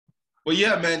But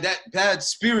yeah, man, that bad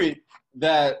spirit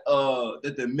that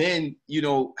that the men, you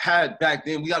know, had back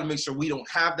then, we got to make sure we don't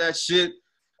have that shit.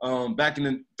 Back in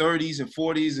the 30s and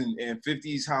 40s and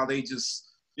 50s, how they just,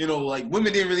 you know, like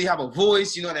women didn't really have a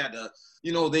voice. You know, they had to,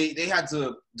 you know, they had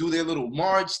to do their little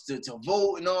march to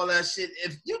vote and all that shit.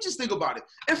 If you just think about it,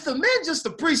 if the men just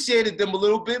appreciated them a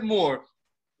little bit more,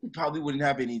 we probably wouldn't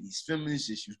have any of these feminist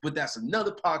issues. But that's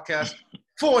another podcast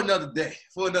for another day.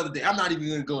 For another day. I'm not even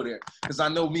gonna go there because I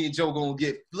know me and Joe gonna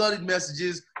get flooded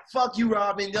messages. Fuck you,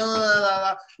 Robin.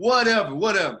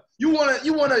 Whatever. You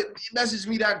wanna message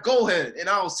me that? Go ahead, and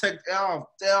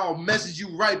I'll message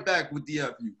you right back with the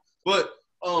FU. But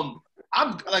I'm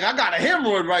like, I got a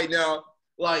hemorrhoid right now.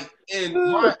 Like, in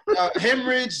my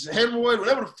hemorrhoid,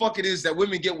 whatever the fuck it is that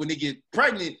women get when they get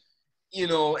pregnant, you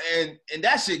know, and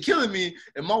that shit killing me.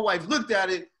 And my wife looked at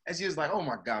it and she was like, oh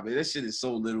my God, man, that shit is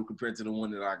so little compared to the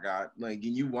one that I got. Like,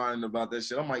 and you whining about that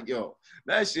shit. I'm like, yo,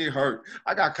 that shit hurt.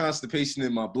 I got constipation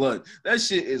in my blood. That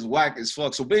shit is whack as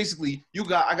fuck. So basically,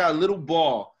 I got a little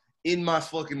ball in my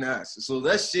fucking ass. So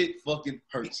that shit fucking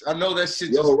hurts. I know that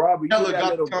shit just. Yo, Robbie, you that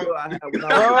little pill I had when I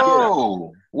was a kid.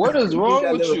 Bro, what is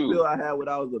wrong with you? Pill I had when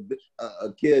I was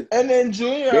a kid. And then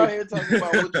Junior out here talking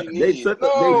about what you need. They took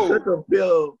a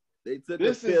pill. They took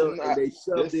a pill and they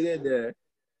shoved it in there.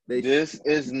 This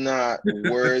is not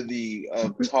worthy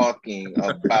of talking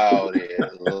about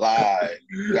it live.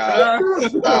 You gotta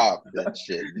stop that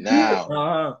shit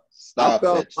now. Stop. I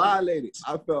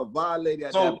felt violated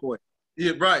at that point.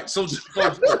 Yeah, right. So,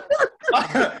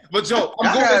 but Joe,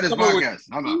 I'm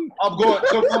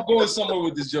going somewhere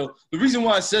with this, Joe. The reason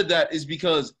why I said that is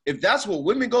because if that's what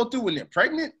women go through when they're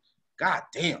pregnant, god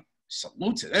damn,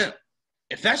 salute to them.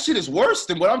 If that shit is worse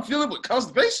than what I'm feeling with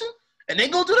constipation, and they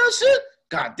go through that shit,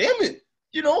 god damn it,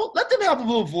 you know, let them have a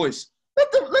little voice. Let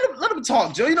them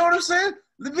talk, Joe. You know what I'm saying?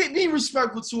 Be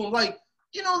respectful to them. Like,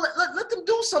 you know, let them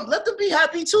do something. Let them be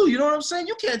happy too. You know what I'm saying?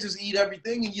 You can't just eat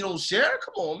everything and you don't share.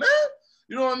 Come on, man.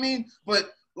 You know what I mean?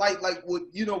 But like what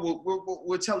you know, what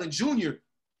we're telling Junior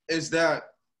is that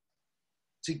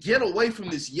to get away from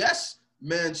this yes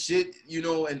man shit, you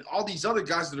know, and all these other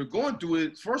guys that are going through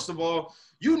it. First of all,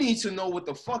 you need to know what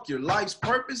the fuck your life's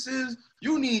purpose is.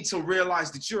 You need to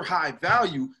realize that you're high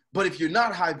value. But if you're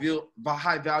not high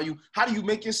value, how do you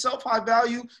make yourself high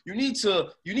value? You need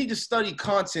to study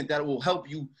content that will help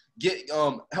you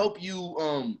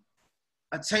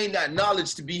attain that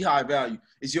knowledge to be high value.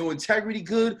 Is your integrity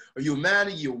good? Are you a man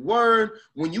of your word?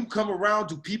 When you come around,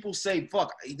 do people say,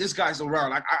 fuck, this guy's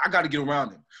around. I got to get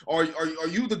around him. Or are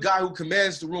you the guy who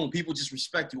commands the room? People just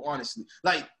respect you honestly.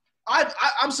 Like,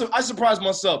 I surprised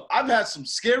myself. I've had some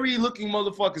scary looking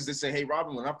motherfuckers that say, hey,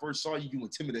 Robin, when I first saw you, you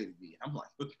intimidated me. I'm like,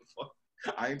 what the fuck?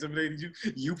 I intimidated you?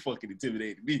 You fucking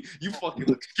intimidated me. You fucking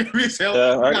look scary as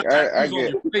hell. I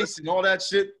get your face and all that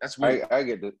shit. That's weird. I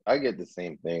get the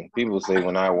same thing. People say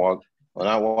when I walk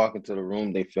into the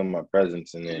room, they feel my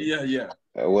presence, and then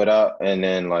and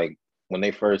then like when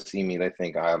they first see me, they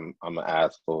think I'm an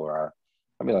asshole.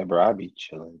 I be like, bro, I be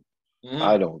chilling.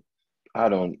 Mm-hmm. I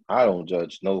don't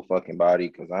judge no fucking body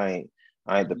because I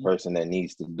ain't the person that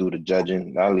needs to do the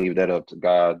judging. I leave that up to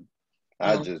God.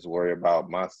 I just worry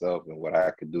about myself and what I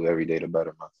could do every day to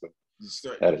better myself.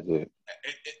 That is it.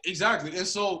 Exactly. And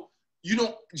so, you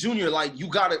know, Junior, like you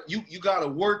gotta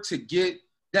work to get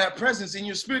that presence in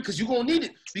your spirit because you're gonna need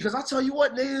it. Because I tell you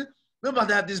what, nigga, you're about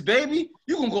to have this baby,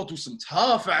 you're gonna go through some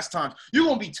tough ass times. You're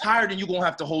gonna be tired and you're gonna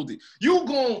have to hold it. You're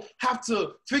gonna have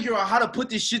to figure out how to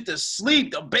put this shit to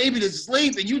sleep, the baby to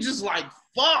sleep, and you just like,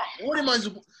 fuck, what am I?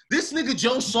 This nigga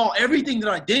Joe saw everything that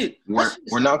I did.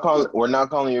 We're not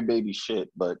calling your baby shit,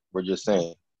 but we're just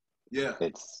saying,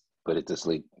 it's put it to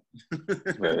sleep.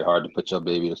 It's very hard to put your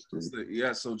baby to sleep.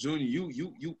 Yeah, so Junior,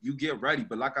 you get ready,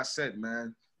 but like I said,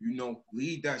 man, you know,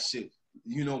 lead that shit.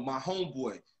 You know, my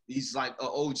homeboy, he's like an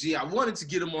OG. I wanted to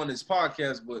get him on this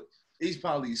podcast, but he's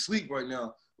probably asleep right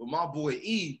now. But my boy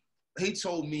E, he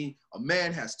told me a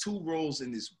man has two roles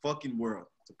in this fucking world: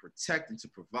 to protect and to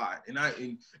provide. And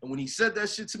when he said that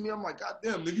shit to me, I'm like, God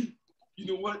damn, nigga, you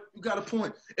know what? You got a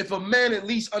point. If a man at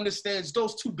least understands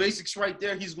those two basics right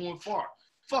there, he's going far.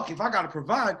 Fuck, if I got to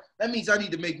provide, that means I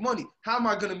need to make money. How am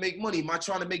I going to make money? Am I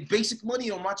trying to make basic money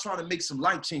or am I trying to make some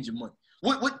life-changing money?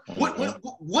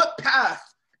 What path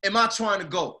am I trying to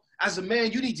go? As a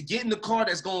man, you need to get in the car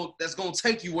that's going to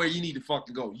take you where you need to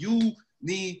fucking go. You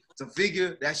need to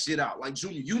figure that shit out. Like,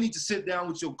 Junior, you need to sit down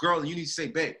with your girl and you need to say,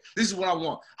 babe, this is what I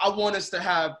want. I want us to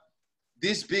have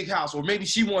this big house, or maybe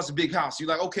she wants a big house. You're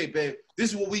like, okay, babe,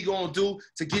 this is what we gonna do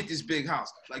to get this big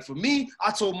house. Like for me,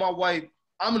 I told my wife,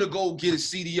 I'm gonna go get a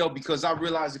CDL because I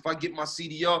realized if I get my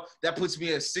CDL, that puts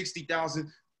me at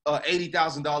 60,000.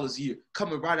 $80,000 a year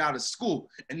coming right out of school.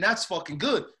 And that's fucking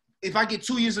good. If I get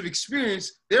 2 years of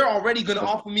experience, they're already going to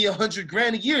offer me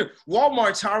 $100,000 a year.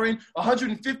 Walmart's hiring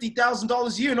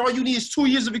 $150,000 a year, and all you need is 2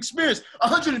 years of experience.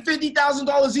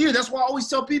 $150,000 a year. That's why I always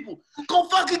tell people, go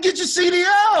fucking get your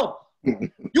CDL.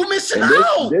 You missing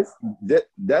out.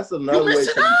 That's another way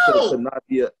to not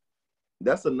be a.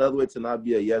 That's another way to not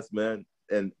be a yes man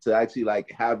and to actually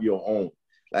like have your own.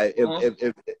 Like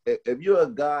if you're a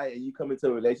guy and you come into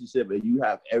a relationship and you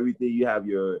have everything, you have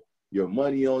your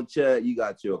money on check, you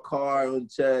got your car on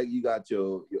check, you got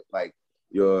your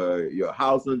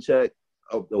house on check.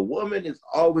 The woman is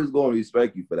always going to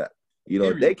respect you for that. You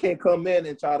know, they can't come in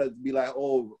and try to be like,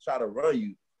 oh, try to run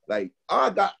you. Like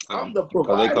I'm the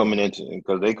provider.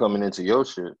 Because they coming into your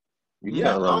shit. You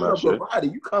can't run my shit. Provider.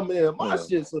 You coming in my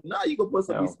shit, so now you gonna put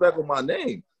some respect on my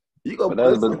name. You gonna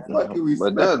put some fucking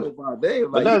respect on my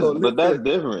name. Like, but that's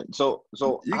different. So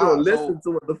you gonna listen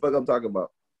to what the fuck I'm talking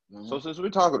about. So since we're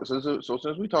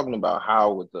talking about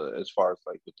how with the as far as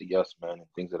like with the yes man and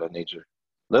things of that nature,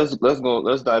 let's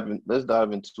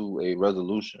dive into a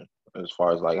resolution as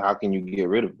far as like how can you get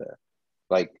rid of that?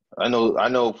 Like I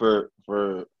know for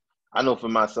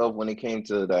myself when it came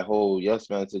to that whole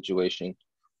yes man situation,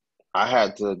 I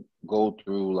had to go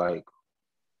through like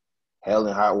hell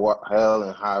and high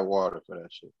water for that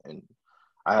shit, and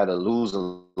I had to lose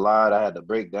a lot. I had to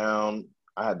break down.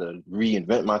 I had to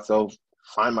reinvent myself,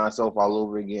 find myself all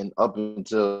over again, up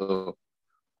until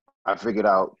I figured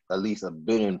out at least a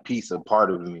bit and piece of part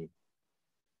of me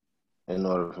in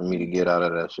order for me to get out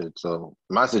of that shit. So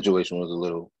my situation was a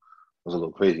little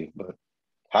crazy, but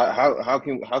how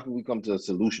can we come to a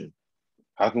solution?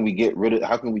 How can we get rid of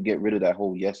that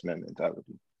whole yes man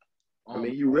mentality? I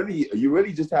mean, you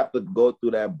really just have to go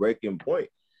through that breaking point.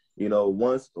 You know,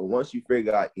 once you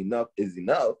figure out enough is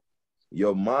enough,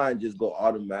 your mind just go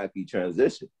automatically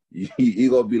transition. You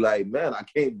gonna be like, man, I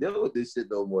can't deal with this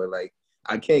shit no more. Like,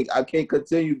 I can't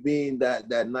continue being that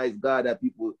nice guy that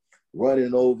people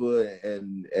running over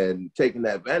and taking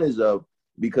advantage of,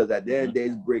 because at the end of the day,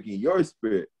 it's breaking your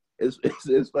spirit. It's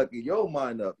fucking your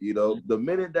mind up, you know. The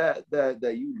minute that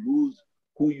you lose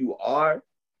who you are,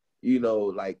 you know,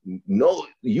 like, no,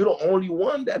 you're the only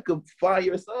one that could find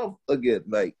yourself again.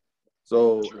 Like,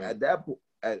 so at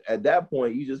that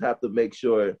point, you just have to make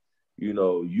sure, you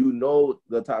know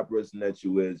the type of person that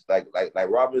you is. Like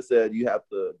Robin said, you have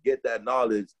to get that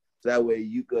knowledge so that way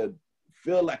you could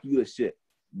feel like you the shit.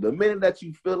 The minute that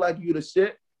you feel like you the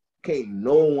shit, can't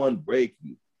no one break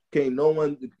you. Can't no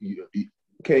one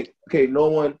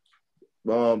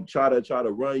try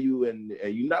to run you, and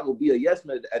you're not gonna be a yes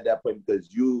man at that point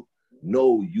because you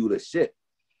know you the shit.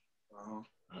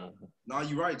 No,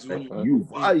 you're right, dude.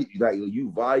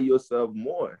 You value yourself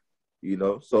more, you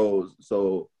know. So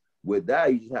with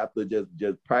that, you just have to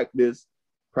just practice,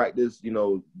 you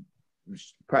know,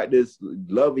 practice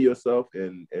loving yourself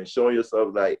and showing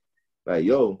yourself like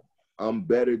yo, I'm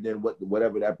better than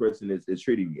whatever that person is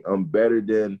treating me. I'm better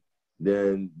than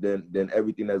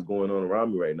everything that's going on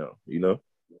around me right now, you know?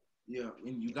 Yeah,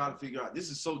 and you gotta figure out, this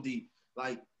is so deep.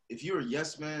 Like, if you're a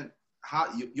yes man,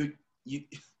 how you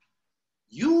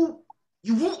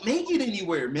won't make it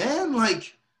anywhere, man.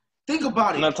 Like, think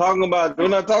about it. We're not talking about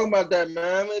that,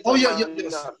 man. We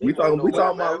talking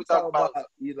about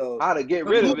you know how to get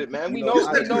rid of it, man. We know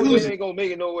you ain't gonna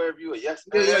make it nowhere if you a yes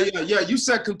man. Yeah. You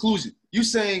said conclusion. You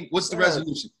saying what's the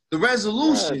resolution? The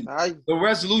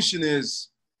resolution is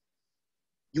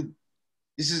you.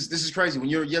 This is crazy. When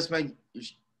you're a yes man,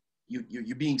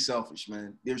 you're being selfish,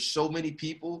 man. There's so many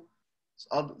people.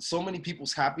 So many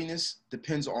people's happiness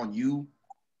depends on you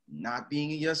not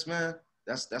being a yes man.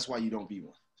 That's why you don't be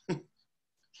one.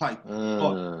 Like,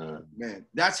 man,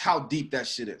 that's how deep that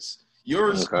shit is.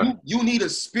 You need a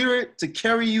spirit to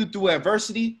carry you through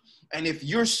adversity. And if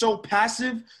you're so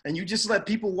passive and you just let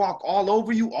people walk all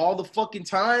over you all the fucking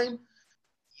time,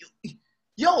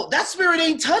 that spirit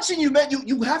ain't touching you, man.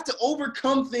 You have to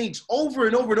overcome things over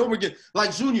and over and over again.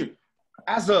 Like, Junior,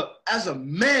 as a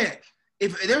man,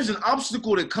 if there's an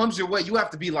obstacle that comes your way, you have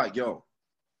to be like,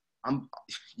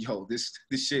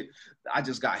 this shit, I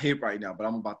just got hit right now, but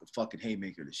I'm about to fucking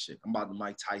haymaker this shit. I'm about to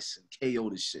Mike Tyson KO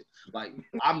this shit. Like,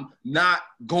 I'm not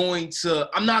gonna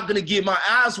get my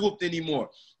ass whooped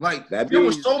anymore. Like, there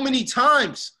were so many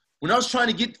times when I was trying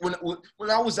to get, when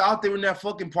I was out there in that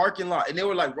fucking parking lot, and they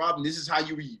were like, Robin, this is how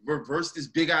you reverse this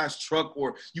big ass truck,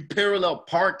 or you parallel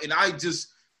park, and I just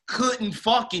couldn't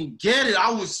fucking get it. I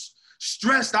was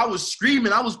stressed. I was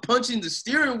screaming. I was punching the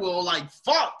steering wheel like,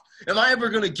 fuck, am I ever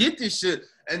going to get this shit?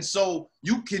 And so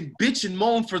you can bitch and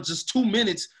moan for just 2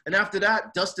 minutes, and after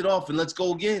that, dust it off and let's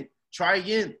go again. Try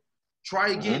again.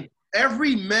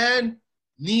 every man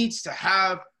needs to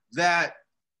have that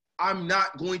I'm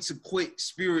not going to quit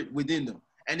spirit within them.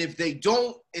 And if they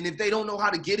don't know how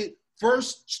to get it,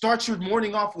 first start your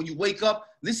morning off when you wake up,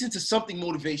 listen to something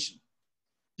motivational.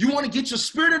 You want to get your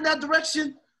spirit in that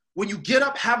direction? When you get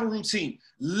up, have a routine.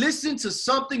 Listen to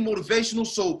something motivational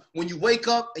so when you wake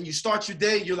up and you start your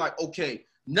day, you're like, okay,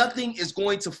 nothing is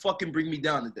going to fucking bring me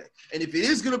down today. And if it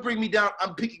is going to bring me down,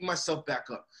 I'm picking myself back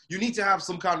up. You need to have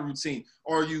some kind of routine.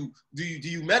 Or do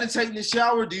you meditate in the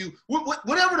shower? Do you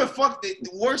whatever the fuck that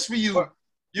works for you?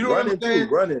 You know what I'm saying?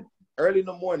 Running early in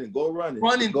the morning, go running.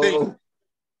 Running thing.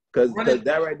 Because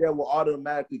that right there will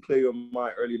automatically clear your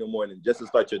mind early in the morning just to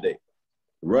start your day.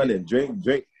 Running,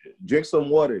 drink some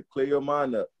water, clear your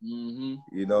mind up. Mm-hmm.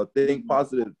 You know, think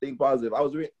positive.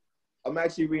 I'm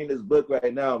actually reading this book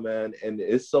right now, man, and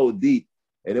it's so deep.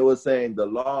 And it was saying the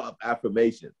law of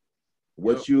affirmation.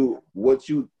 What you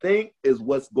think is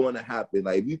what's going to happen.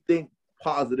 Like if you think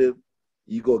positive,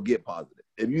 you go get positive.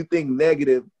 If you think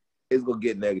negative, it's gonna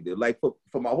get negative. Like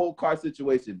for my whole car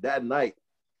situation that night,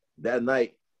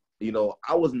 you know,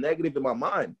 I was negative in my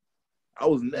mind.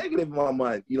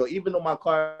 You know, even though my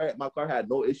car had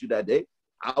no issue that day,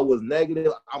 I was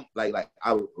negative. I'm like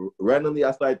I randomly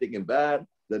I started thinking bad.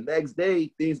 The next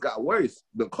day things got worse.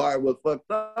 The car was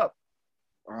fucked up.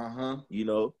 You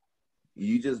know,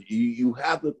 you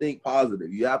have to think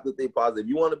positive. You have to think positive.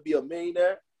 You want to be a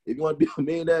millionaire? If you want to be a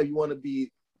millionaire, you want to be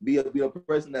a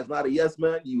person that's not a yes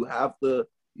man. You have to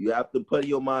put in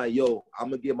your mind, yo, I'm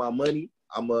gonna get my money.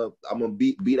 I'm gonna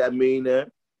be that millionaire.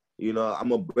 You know, I'm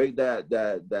gonna break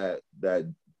that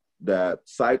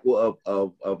cycle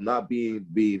of not being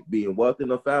wealthy in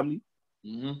the family.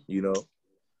 Mm-hmm. You know,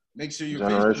 make sure you're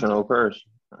generational curse.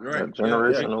 Right.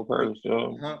 Generational curse.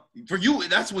 Yeah. For you,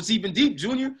 that's what's even deep,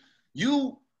 Junior.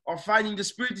 You are fighting the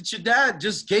spirit that your dad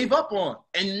just gave up on,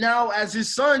 and now as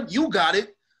his son, you got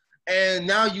it, and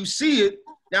now you see it.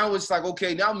 Now it's like,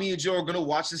 okay, now me and Joe are gonna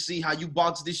watch and see how you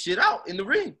box this shit out in the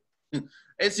ring.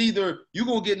 It's either you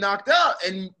gonna get knocked out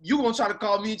and you gonna try to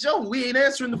call me and Joe. We ain't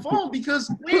answering the phone because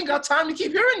we ain't got time to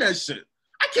keep hearing that shit.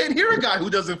 I can't hear a guy who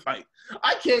doesn't fight.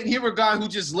 I can't hear a guy who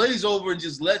just lays over and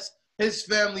just lets his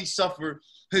family suffer,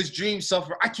 his dreams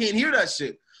suffer. I can't hear that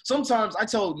shit. Sometimes I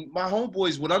tell my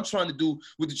homeboys what I'm trying to do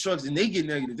with the trucks and they get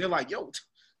negative. They're like, yo, what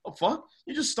the fuck?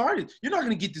 You just started. You're not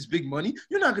going to get this big money.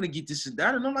 You're not going to get this and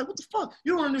that. And I'm like, what the fuck?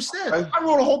 You don't understand. I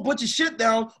wrote a whole bunch of shit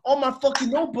down on my fucking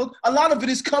notebook. A lot of it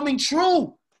is coming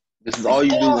true. This is all you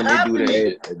do when they do that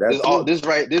shit. This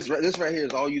right here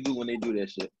is all you do when they do that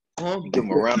shit. You give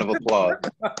them a round of applause.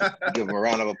 I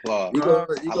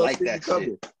like that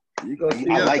shit.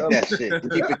 I like that shit.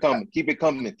 Keep it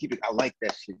coming. I like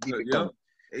that shit. Keep it coming.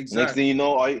 Exactly. Next thing you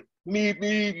know,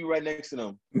 you right next to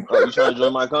them. You trying to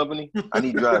join my company? I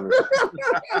need drivers.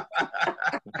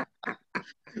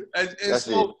 That's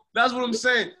what I'm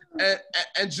saying.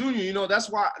 And Junior, you know, that's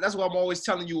why I'm always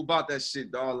telling you about that shit,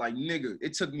 dog. Like, nigga,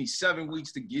 it took me 7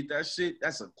 weeks to get that shit.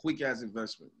 That's a quick ass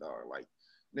investment, dog. Like,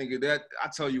 nigga, that I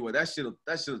tell you what, that shit'll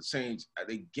change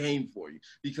the game for you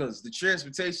because the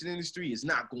transportation industry is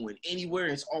not going anywhere.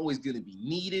 It's always gonna be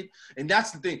needed, and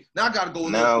that's the thing. Now I gotta go.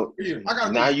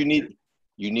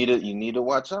 You need to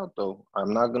watch out though.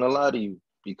 I'm not gonna lie to you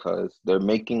because they're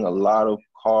making a lot of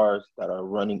cars that are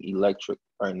running electric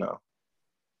right now.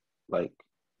 Like,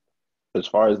 as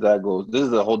far as that goes, this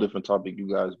is a whole different topic, you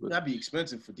guys. But that'd be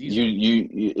expensive for diesel.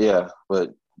 Yeah,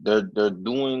 but they're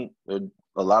doing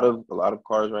a lot of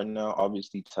cars right now.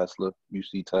 Obviously, Tesla. You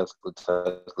see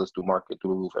Tesla's through market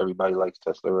through the roof. Everybody likes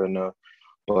Tesla right now,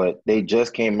 but they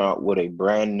just came out with a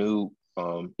brand new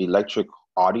electric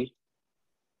Audi.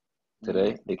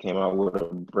 Today, they came out with a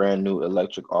brand new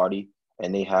electric Audi,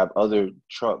 and they have other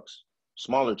trucks,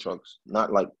 smaller trucks,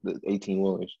 not like the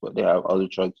 18-wheelers, but they have other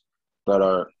trucks that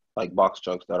are like box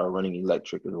trucks that are running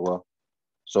electric as well.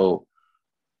 So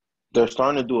they're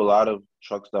starting to do a lot of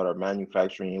trucks that are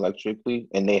manufacturing electrically,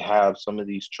 and they have some of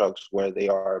these trucks where they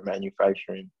are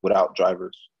manufacturing without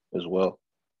drivers as well.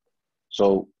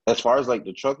 So as far as like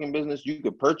the trucking business, you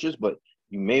could purchase, but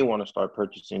you may want to start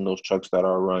purchasing those trucks that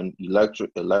are run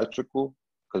electrical,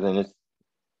 because then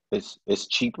it's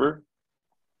cheaper.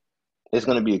 It's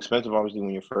going to be expensive, obviously,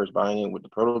 when you're first buying it with the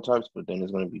prototypes, but then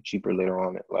it's going to be cheaper later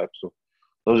on in life. So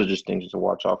those are just things to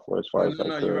watch out for as far as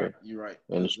you're right.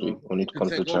 Industry when it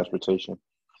comes to transportation.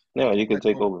 Yeah, you can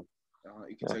take over.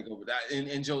 You can take over that,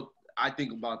 and Joe, I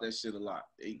think about that shit a lot.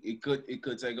 It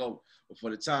could take over, but for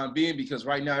the time being, because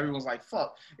right now everyone's like,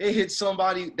 "Fuck!" It hit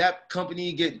somebody, that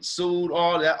company getting sued,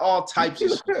 all types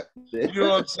of shit. You know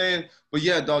what I'm saying? But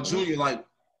yeah, dog, Junior, like,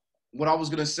 what I was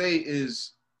gonna say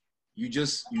is, you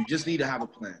just need to have a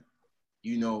plan.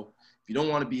 You know, if you don't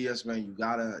want to be a yes man, you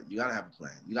gotta have a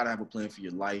plan. You gotta have a plan for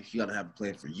your life. You gotta have a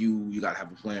plan for you. You gotta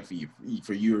have a plan for you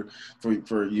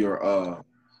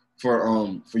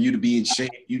to be in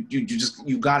shape.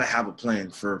 You gotta have a plan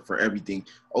for everything.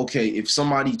 Okay, if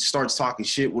somebody starts talking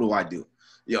shit, what do?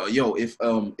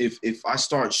 If I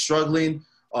start struggling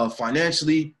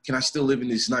financially, can I still live in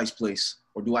this nice place?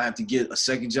 Or do I have to get a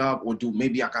second job? Or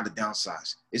maybe I got to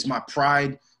downsize? Is my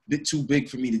pride a bit too big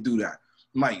for me to do that?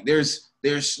 Like, there's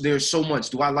so much.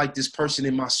 Do I like this person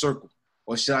in my circle?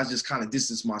 Or should I just kind of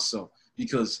distance myself?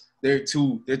 Because they're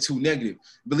too negative.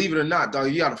 Believe it or not, dog,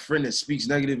 you got a friend that speaks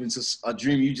negative into a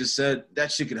dream you just said,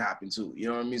 that shit could happen too. You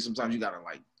know what I mean? Sometimes you got to,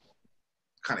 like,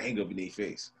 kind of hang up in their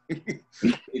face.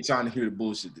 They trying to hear the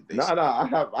bullshit that they say.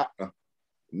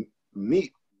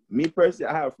 Me personally,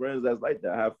 I have friends that's like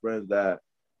that. I have friends that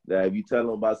if you tell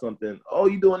them about something, oh,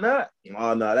 you doing that?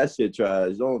 Oh, no, that shit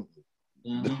trash. Don't.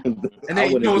 Mm-hmm. And they,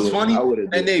 you know what's funny?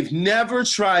 And they've never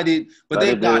tried it, but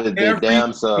they got every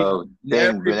damn thing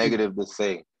negative to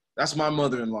say. That's my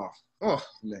mother-in-law. Oh,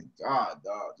 man, God,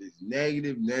 dog. Just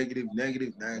negative,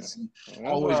 Nancy.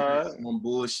 Always some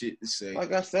bullshit to say.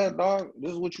 Like I said, dog,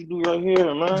 this is what you do right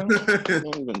here, man. You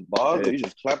don't even bother. You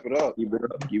just clap it up. Keep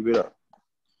it up.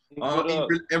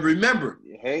 And remember,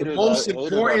 the most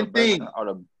important thing are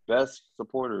the best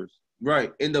supporters.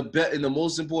 Right. And the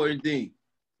most important thing,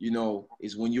 you know,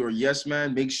 is when you're a yes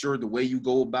man, make sure the way you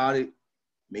go about it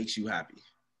makes you happy.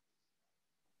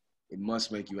 It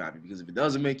must make you happy, because if it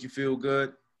doesn't make you feel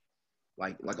good,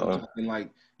 like I'm talking,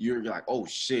 like you're like, oh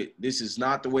shit, this is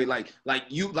not the way. Like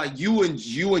you and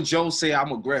Joe say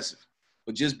I'm aggressive,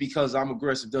 but just because I'm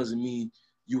aggressive doesn't mean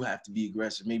you have to be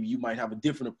aggressive. Maybe you might have a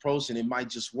different approach and it might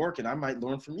just work, and I might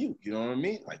learn from you. You know what I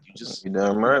mean? Like you're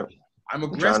damn right. I'm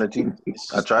aggressive.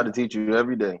 I try to teach you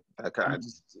every day. I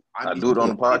do it on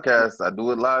the podcast. I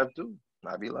do it live too.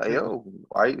 I be like, yo,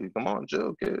 why? Come on,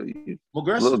 chill, kid. You a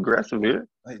little aggressive here.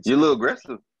 You're a little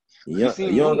aggressive. You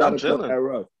don't gotta come that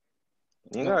rough.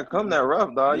 You gotta come that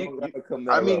rough, dog.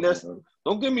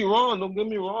 Don't get me wrong. Don't get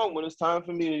me wrong. When it's time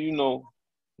for me to,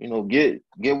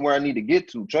 get where I need to get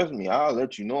to, trust me, I'll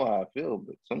let you know how I feel.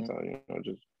 But sometimes,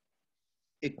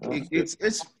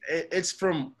 it's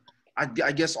from.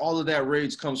 I guess all of that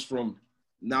rage comes from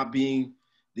not being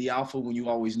the alpha when you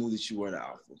always knew that you were the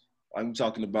alpha. I'm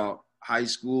talking about high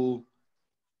school.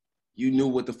 You knew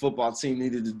what the football team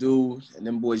needed to do, and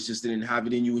them boys just didn't have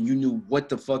it in you, and you knew what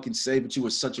to fucking say, but you were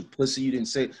such a pussy you didn't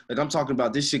say it. Like, I'm talking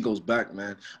about, this shit goes back,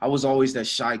 man. I was always that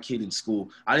shy kid in school.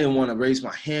 I didn't want to raise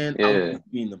my hand. I wanted to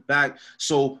be in the back.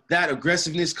 So that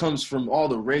aggressiveness comes from all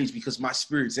the rage, because my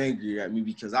spirit's angry at me,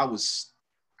 because I was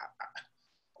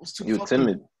too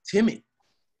timid.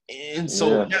 And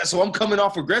so, so I'm coming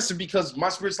off aggressive because my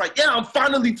spirit's like, I'm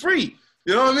finally free.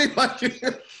 You know what I mean? Like,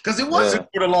 because it wasn't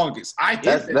for the longest.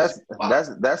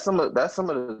 That's some of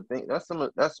the things.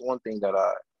 That's one thing that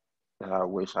I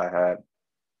wish I had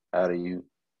out of you,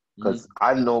 because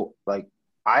I know, like,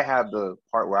 I have the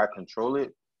part where I control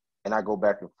it and I go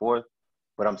back and forth,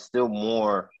 but I'm still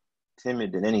more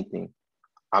timid than anything.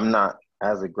 I'm not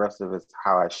as aggressive as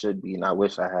how I should be, and I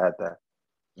wish I had that.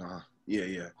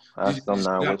 That's something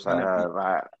I wish I have.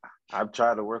 I've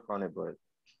tried to work on it, but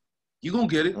you're gonna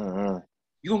get it.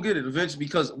 You're gonna get it eventually,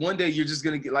 because one day you're just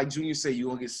gonna get, like Junior said, you're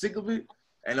gonna get sick of it,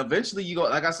 and eventually you go,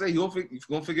 like I say, you're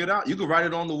gonna figure it out. You can write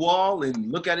it on the wall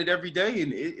and look at it every day,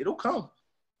 and it'll come.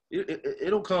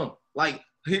 It'll come. Like,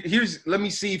 let me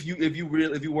see if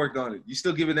you worked on it. You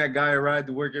still giving that guy a ride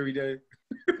to work every day?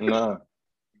 Nah.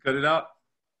 Cut it out.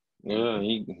 Yeah,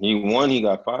 he won. He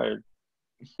got fired.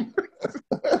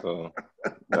 So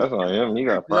that's on him. He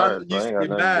got fired. You get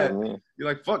mad. You're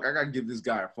like, fuck, I gotta give this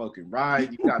guy a fucking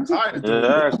ride. You got tired of doing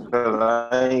it. Because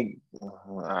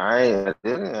I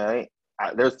didn't.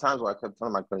 There's times where I kept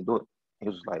telling him I couldn't do it. He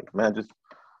was like, man, just.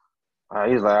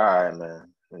 He's like, all right,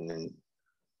 man. And then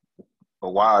for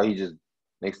a while, he just,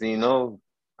 next thing you know,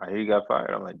 I hear he got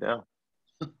fired. I'm like, damn,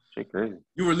 shit crazy.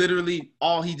 You were literally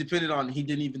all he depended on. He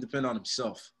didn't even depend on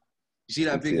himself. You see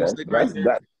that big mistake right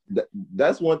there?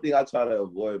 That's one thing I try to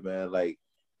avoid, man. Like,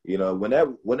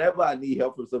 whenever I need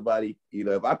help from somebody,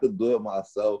 if I could do it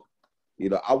myself,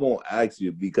 I won't ask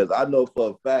you, because I know for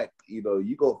a fact, you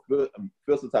go feel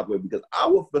some type of way, because I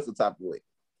will feel some type of way.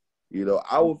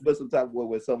 I will feel some type of way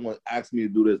when someone asks me to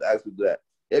do this, asks me to do that.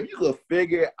 If you could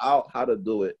figure out how to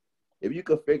do it, if you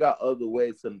could figure out other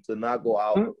ways to not go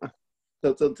out,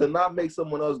 to not make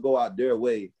someone else go out their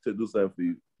way to do something for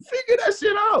you, figure that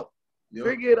shit out. Yep.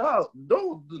 Figure it out.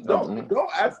 Don't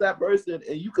ask that person,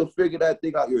 and you can figure that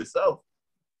thing out yourself.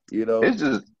 It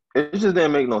just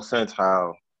didn't make no sense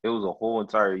how it was a whole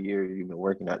entire year you've been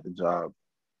working at the job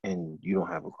and you don't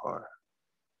have a car.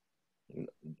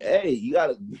 Hey,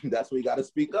 that's where you gotta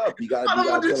speak up. I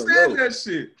don't understand that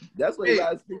shit. That's where you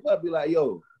gotta speak up. Be like,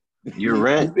 yo, your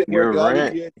rent.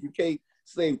 You can't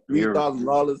save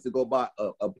 $3,000 to go buy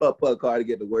a putt car to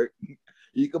get to work.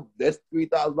 That's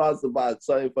 $3,000 to buy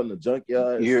something from the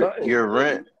junkyard. Your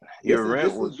rent.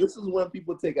 This is when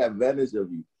people take advantage of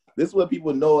you. This is when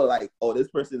people know, like, oh, this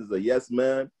person is a yes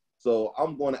man, so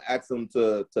I'm going to ask him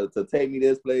to take me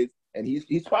this place, and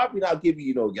he's probably not giving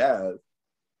you no gas.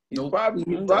 He's probably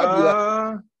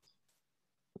like,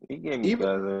 he gave me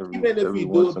gas even if he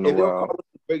do, if your car was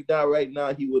to break down right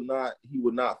now, he would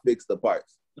not fix the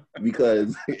parts.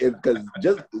 Because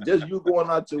just you going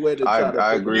out your way to try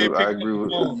I agree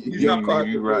with your car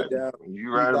you right. Down,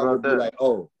 you right about that. Like,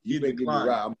 oh, you been getting me right.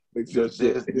 I'm gonna fix your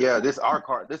shit. This our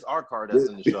car that's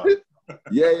in the shop.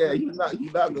 Yeah, he's not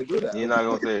gonna do that. He's not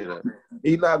gonna say that.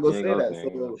 He's not gonna say that.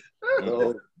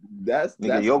 So that's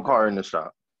your car in the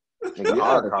shop.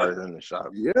 Our car is in the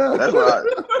shop. Yeah,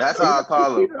 that's how I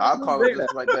call him. I'll call him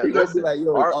just like that. He's gonna be like,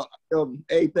 yo,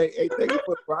 hey, thank you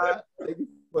for the ride. Thank you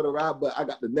for the ride, but I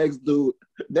got the next dude.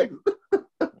 He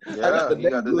got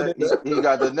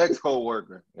the next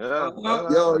co-worker. Yeah.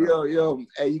 Yo.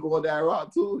 Hey, you going that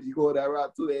route too?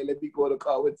 Hey, let me go in the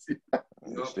car with you.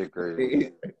 Shit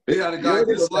crazy. They had a guy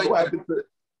just like what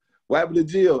happened to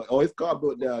Gio? Oh, his car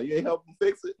broke down. You ain't help him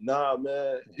fix it? Nah,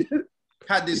 man.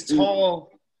 Had this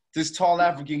tall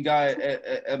African guy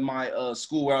at my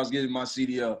school where I was getting my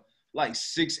CDL. Like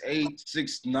 6'8",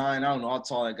 6'9", I don't know how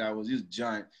tall that guy was. He was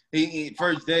giant. He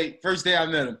first day I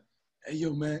met him. Hey,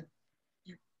 yo, man,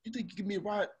 you think you give me a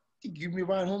ride? You give me a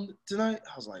ride home tonight?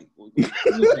 I was like, where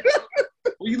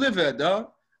you live at,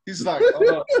 dog? He's like,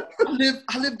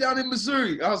 I live down in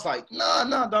Missouri. I was like, nah,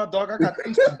 dog. I got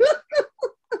things to do.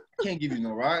 Can't give you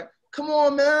no ride. Come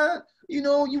on, man. You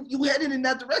know, you headed in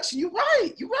that direction. You're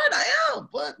right, I am.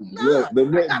 But nah, the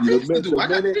minute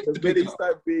he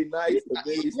start being nice,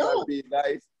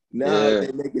 now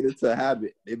they make it into a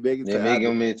habit. They make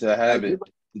him into a habit.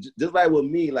 Just like with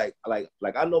me, like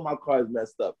I know my car is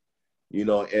messed up, you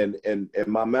know, and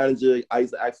my manager, I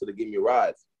used to ask her to give me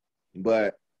rides,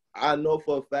 but I know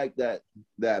for a fact that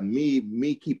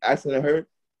me keep asking her,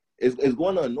 it's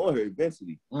going to annoy her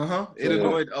eventually. It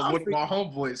annoyed one of my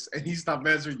homeboys, and he stopped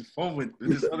answering the phone with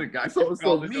this other guy. So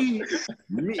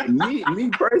me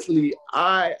personally,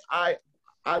 I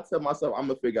tell myself I'm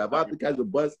gonna figure out if I have to catch the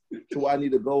bus to where I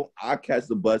need to go, I catch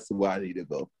the bus to where I need to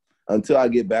go until I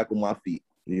get back on my feet.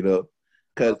 You know,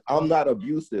 because I'm not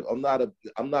abusive. I'm not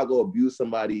gonna abuse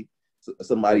somebody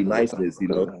niceness. You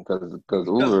know, because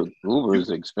Uber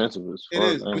is expensive as fuck.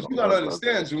 It is, but you gotta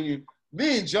understand, Junior.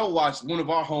 Me and Joe watched one of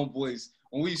our homeboys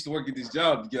when we used to work at this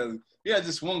job together. We had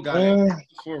this one guy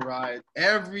for a ride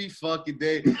every fucking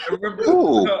day. Remember,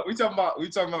 we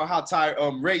talking about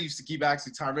how Ray used to keep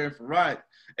asking Tyrone for a ride.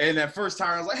 And that first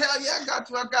time I was like, hell yeah, I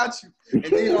got you. And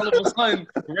then all of a sudden,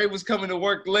 Ray was coming to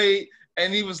work late,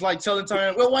 and he was like telling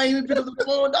Tyrone, well, why ain't you pick up the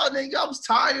phone? Dog, nigga, I was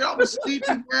tired. I was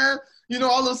sleeping, man. You know,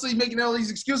 all of a sudden making all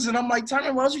these excuses. And I'm like,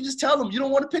 Tyrone, why don't you just tell him you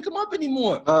don't want to pick him up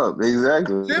anymore? Oh,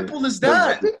 exactly. Simple as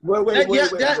that. Wait.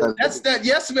 That's that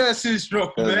yes man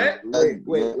syndrome, man.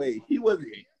 Wait. He was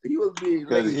being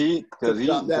because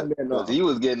he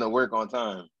was getting to work on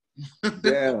time.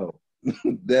 Damn.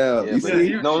 Yeah, you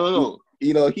see? No.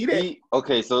 You know, he didn't.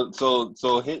 Okay, so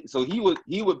he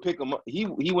would pick him up. He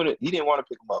didn't want to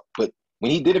pick him up, but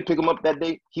when he didn't pick him up that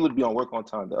day, he would be on work on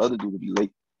time. The other dude would be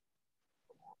late.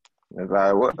 That's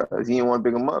like, what? He didn't want to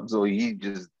pick him up, so he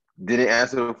just didn't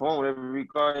answer the phone. Whenever he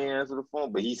called, he answered the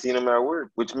phone, but he seen him at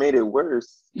work, which made it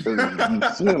worse because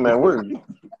he seen him at work.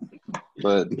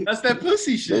 But that's that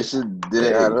pussy shit. That shit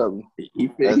didn't add up. He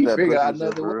figured out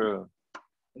another way.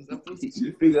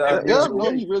 He figured out. Yeah,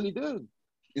 no, he really did.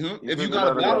 If you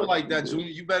got a battle like that, Junior,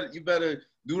 you better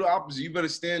do the opposite. You better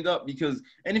stand up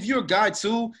and if you're a guy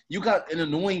too, you got an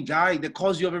annoying guy that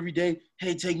calls you up every day.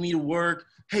 Hey, take me to work.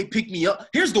 Hey, pick me up.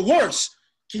 Here's the worst.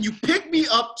 Can you pick me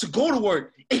up to go to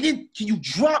work? And then can you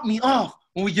drop me off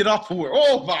when we get off of work?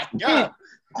 Oh my God.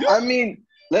 I mean,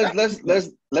 let's all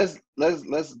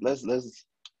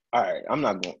right. I'm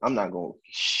not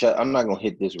gonna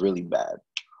hit this really bad.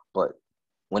 But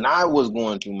when I was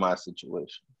going through my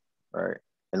situation, right,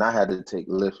 and I had to take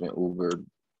Lyft and Uber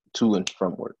to and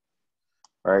from work,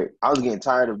 right, I was getting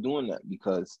tired of doing that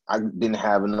because I didn't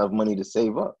have enough money to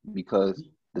save up because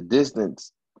the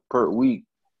distance per week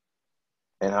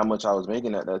and how much I was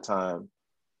making at that time,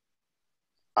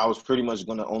 I was pretty much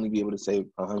going to only be able to save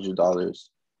 $100.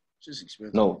 Just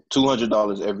expensive. No,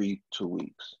 $200 every 2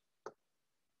 weeks,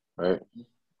 right?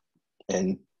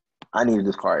 And I needed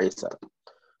this car ASAP.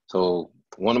 So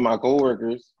one of my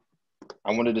coworkers,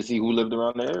 I wanted to see who lived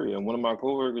around the area. And one of my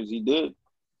coworkers, he did.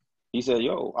 He said,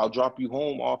 "Yo, I'll drop you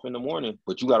home off in the morning,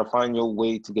 but you got to find your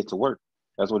way to get to work."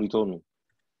 That's what he told me.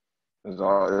 That's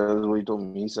what he told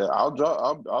me. He said, I'll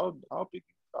pick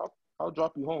you. I'll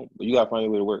drop you home, but you got to find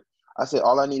your way to work. I said,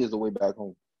 all I need is the way back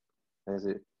home. That's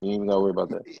it. You ain't even got to worry about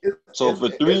that. So for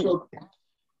 3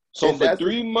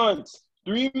 months,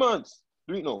 3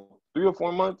 or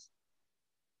 4 months,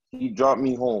 he dropped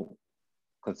me home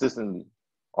consistently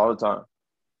all the time.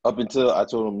 Up until I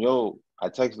told him, yo, I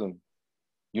texted him,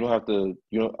 you don't have to,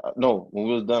 no, when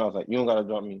we was done, I was like, you don't got to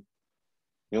drop me.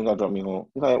 You don't got to drop me home.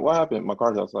 He's like, what happened? My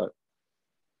car's outside.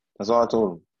 That's all I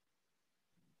told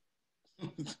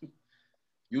him.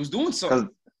 You was doing something.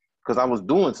 Because I was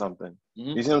doing something.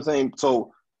 Mm-hmm. You see what I'm saying?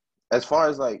 So as far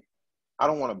as like, I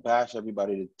don't want to bash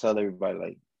everybody to tell everybody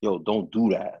like, yo, don't do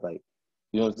that. Like,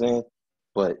 you know what I'm saying?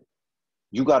 But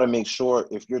you got to make sure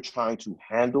if you're trying to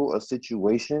handle a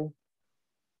situation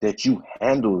that you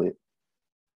handle it.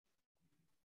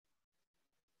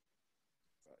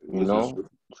 You know?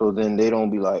 So then they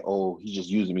don't be like, oh, he's just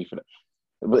using me for that.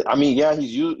 But I mean, yeah,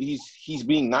 he's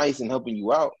being nice and helping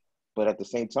you out. But at the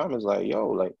same time, it's like, yo,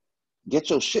 like, get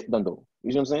your shit done though.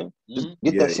 You know what I'm saying? Just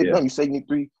get that shit done. You say you need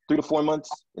 3 to 4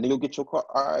 months, and then you'll get your car.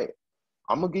 All right,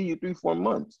 I'm gonna give you 3 to 4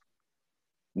 months.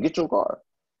 Get your car.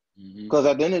 Because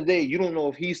at the end of the day, you don't know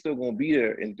if he's still gonna be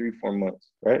there in 3 to 4 months,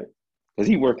 right? Because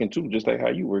he working too, just like how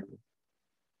you working.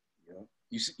 Yeah.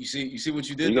 You see what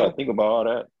you did. So you gotta think about all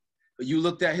that. You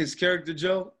looked at his character,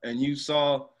 Joe, and you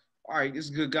saw, all right, this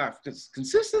is a good guy. Because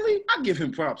consistently, I give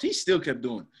him props. He still kept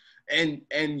doing it.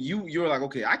 And you're like,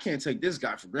 okay, I can't take this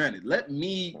guy for granted. Let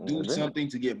me do something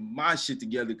to get my shit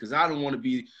together because I don't want to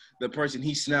be the person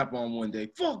he snap on one day.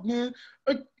 Fuck, man.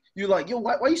 You're like, yo,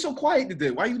 why you so quiet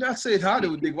today? Why you not saying hi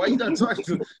to a nigga? Why you not talking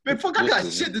to him? Man, fuck, I got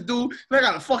shit to do. Man, I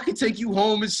got to fucking take you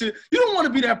home and shit. You don't want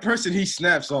to be that person he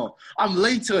snaps on. I'm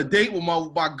late to a date with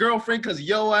my girlfriend because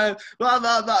yo, I blah,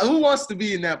 blah, blah. Who wants to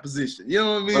be in that position? You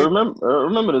know what I mean?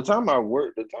 Remember the time I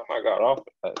worked, the time I got off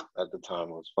at the time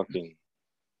was fucking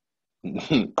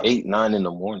 8, 9 in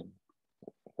the morning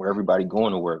where everybody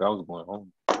going to work. I was going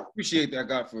home. Appreciate that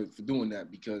guy for doing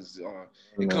that because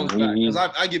it comes back. Because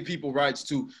I give people rides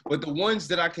too, but the ones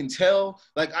that I can tell,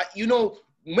 like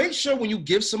make sure when you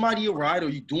give somebody a ride or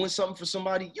you're doing something for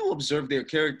somebody, you observe their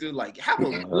character. Like have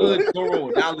a good thorough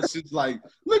analysis. Like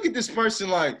look at this person.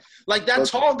 Like that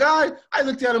tall guy. I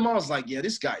looked at him. I was like, yeah,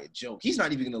 this guy a joke. He's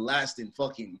not even gonna last in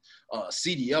fucking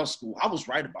CDL school. I was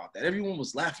right about that. Everyone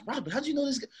was laughing. Robert, how'd you know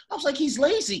this guy? I was like, he's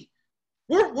lazy.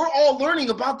 We're all learning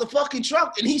about the fucking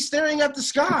truck, and he's staring at the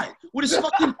sky with his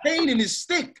fucking cane and his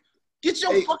stick. Get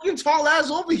your fucking tall ass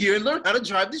over here and learn how to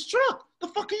drive this truck. The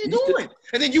fuck are you doing?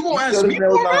 And then you gonna ask me for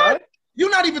a ride?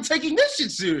 You're not even taking this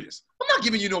shit serious. I'm not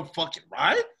giving you no fucking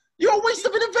ride. You're a waste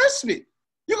of an investment.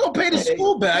 You're gonna pay the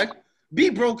school back, be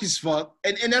broke as fuck,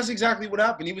 and that's exactly what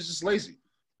happened. He was just lazy.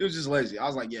 He was just lazy. I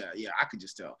was like, yeah, I could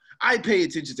just tell. I pay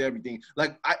attention to everything.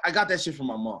 Like, I got that shit from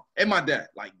my mom and my dad.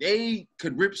 Like, they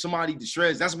could rip somebody to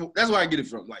shreds. That's where I get it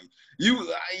from. Like,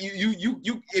 you,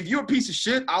 if you're a piece of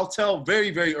shit, I'll tell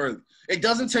very, very early. It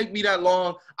doesn't take me that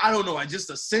long. I don't know. I just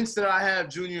a sense that I have,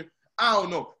 Junior. I don't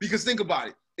know. Because think about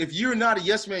it. If you're not a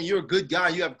yes man, you're a good guy,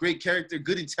 you have great character,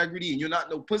 good integrity, and you're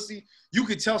not no pussy, you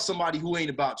could tell somebody who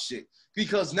ain't about shit.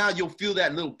 Because now you'll feel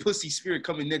that little pussy spirit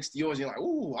coming next to yours. You're like,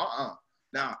 ooh,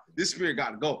 Nah, this spirit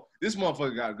gotta go. This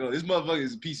motherfucker gotta go. This motherfucker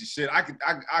is a piece of shit. I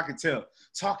could tell.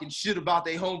 Talking shit about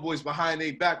their homeboys behind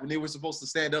their back when they were supposed to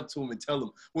stand up to them and tell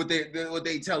them what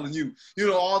they telling you. You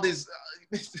know, all this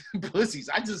pussies.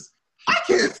 I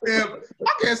can't stand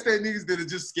niggas that are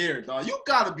just scared, dog. You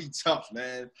gotta be tough,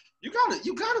 man. You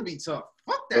gotta be tough.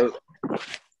 Fuck that.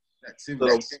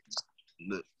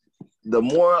 The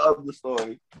more of the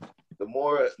story, the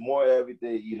more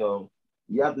everything,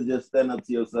 you have to just stand up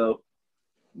to yourself.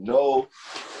 Know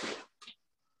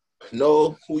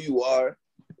who you are,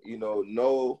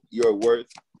 know your worth,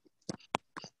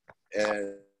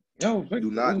 and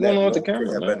do not let on with the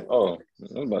camera, man. Oh,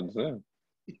 I was about to say.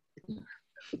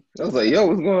 I was like, yo,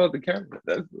 what's going on with the camera?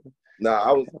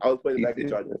 I was putting back in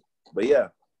charge. But yeah.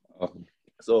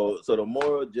 So the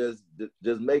moral, just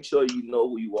make sure you know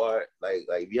who you are. Like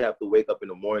if you have to wake up in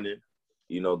the morning,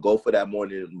 go for that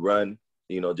morning run.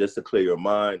 Just to clear your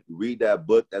mind, read that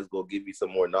book that's gonna give you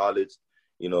some more knowledge.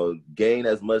 Gain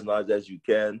as much knowledge as you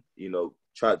can.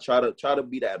 Try to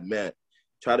be that man.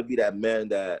 Try to be that man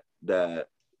that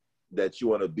you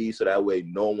want to be, so that way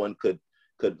no one could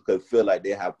feel like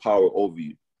they have power over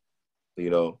you.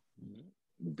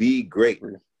 Be great.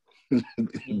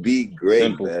 Be great,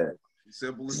 Simple. man.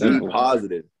 Simple. Be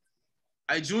positive.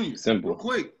 Hey, Junior. Simple. Real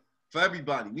quick. for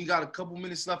everybody, we got a couple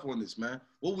minutes left on this, man.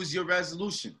 What was your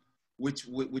resolution with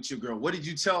your girl? What did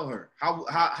you tell her?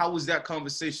 How was that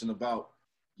conversation about,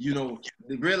 you know,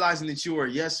 realizing that you were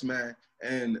a yes man,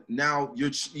 and now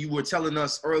you were telling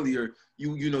us earlier,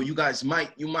 you guys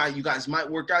might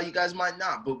work out, you guys might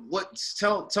not. But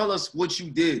tell us what you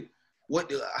did.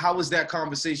 How was that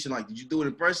conversation like? Did you do it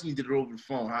in person? You did it over the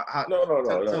phone?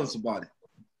 No. Tell us about it.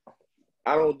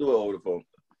 I don't do it over the phone.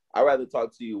 I'd rather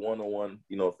talk to you one-on-one,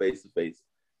 you know, face-to-face.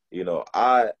 You know,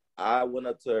 I went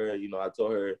up to her, you know, I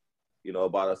told her, you know,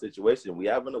 about our situation. We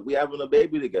having a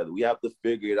baby together. We have to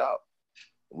figure it out.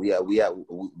 We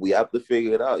have to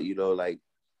figure it out, you know, like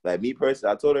me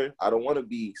personally, I told her I don't want to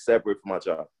be separate from my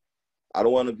child. I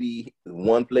don't want to be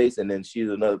one place and then she's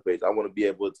another place. I want to be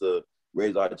able to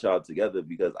raise our child together,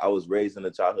 because I was raised in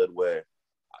a childhood where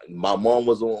my mom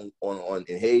was on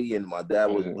in Haiti and my dad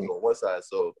was on one side.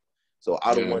 So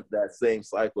I don't want that same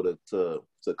cycle to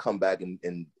come back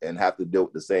and have to deal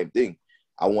with the same thing.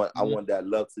 I want that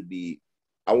love to be,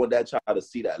 I want that child to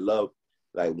see that love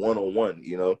like one-on-one,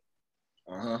 you know?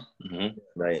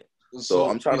 Right. So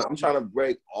I'm trying to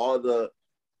break all the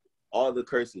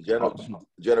curses,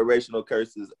 generational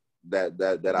curses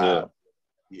that I have.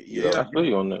 Yeah, I feel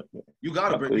you on that. You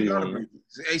gotta break it.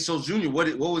 Hey, so Junior,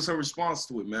 what was her response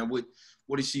to it, man? What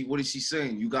is she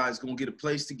saying? You guys gonna get a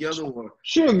place together, or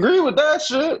she agree with that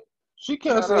shit? She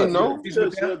can't say no. She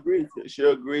agree. She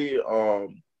agree.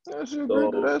 Yeah, she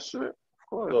agreed to that shit.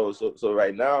 So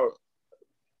right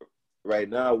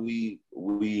now we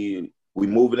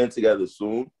moving in together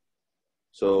soon.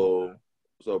 So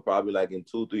probably like in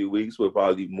 2-3 weeks we'll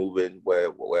probably move in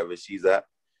wherever she's at.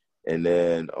 And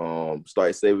then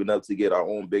start saving up to get our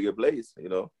own bigger place, you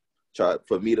know. Try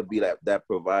for me to be that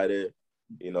provider,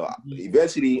 you know.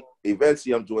 Eventually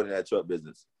I'm joining that truck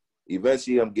business.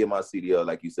 Eventually I'm getting my CDL,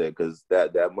 like you said, because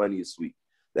that money is sweet.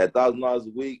 That $1,000 a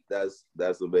week, that's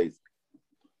amazing.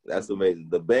 That's amazing.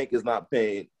 The bank is not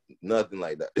paying nothing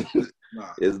like that.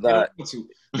 It's not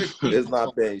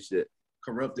paying shit.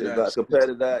 Corrupted. Compared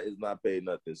to that, it's not paying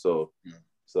nothing. So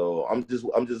I'm just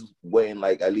waiting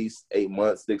like at least 8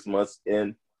 months, 6 months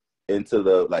into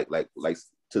the like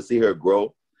to see her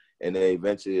grow, and then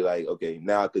eventually like, okay,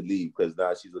 now I could leave, because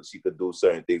now she could do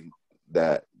certain things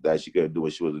that she couldn't do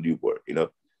when she was a newborn, you know.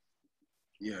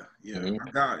 Yeah, I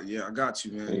got it. Yeah, I got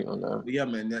you, man. Yeah,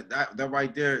 man, that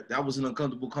right there, that was an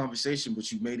uncomfortable conversation,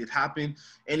 but you made it happen.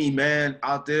 Any man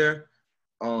out there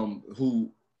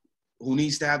who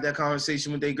needs to have that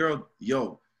conversation with their girl,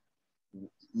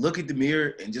 look at the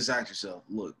mirror and just ask yourself,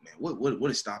 look, man,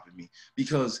 what is stopping me?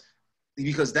 Because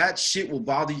that shit will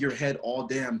bother your head all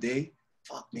damn day.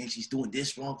 Fuck, man, she's doing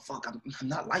this wrong. Fuck, I'm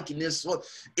not liking this.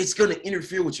 It's gonna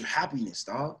interfere with your happiness,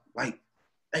 dog. Like,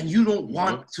 and you don't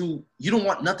want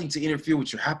nothing to interfere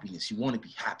with your happiness. You want to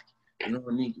be happy. You know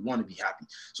what I mean? You want to be happy.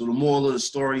 So the moral of the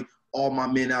story, all my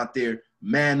men out there,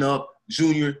 man up.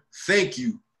 Junior, thank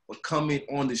you for coming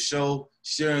on the show,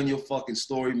 sharing your fucking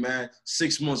story, man.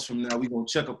 6 months from now, we're going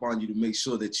to check up on you to make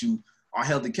sure that you are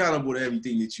held accountable to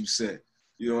everything that you said.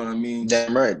 You know what I mean?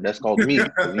 Damn right. That's called me. You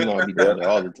know I be doing that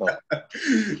all the time.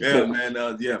 Yeah, man.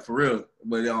 Yeah, for real.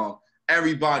 But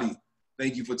everybody,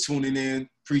 thank you for tuning in.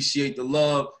 Appreciate the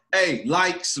love. Hey,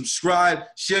 like, subscribe,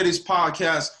 share this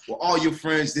podcast with all your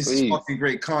friends. This is fucking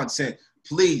great content.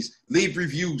 Please leave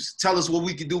reviews. Tell us what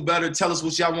we can do better. Tell us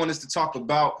what y'all want us to talk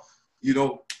about. You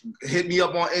know, hit me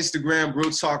up on Instagram,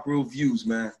 Real Talk, Real Views,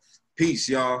 man. Peace,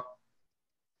 y'all.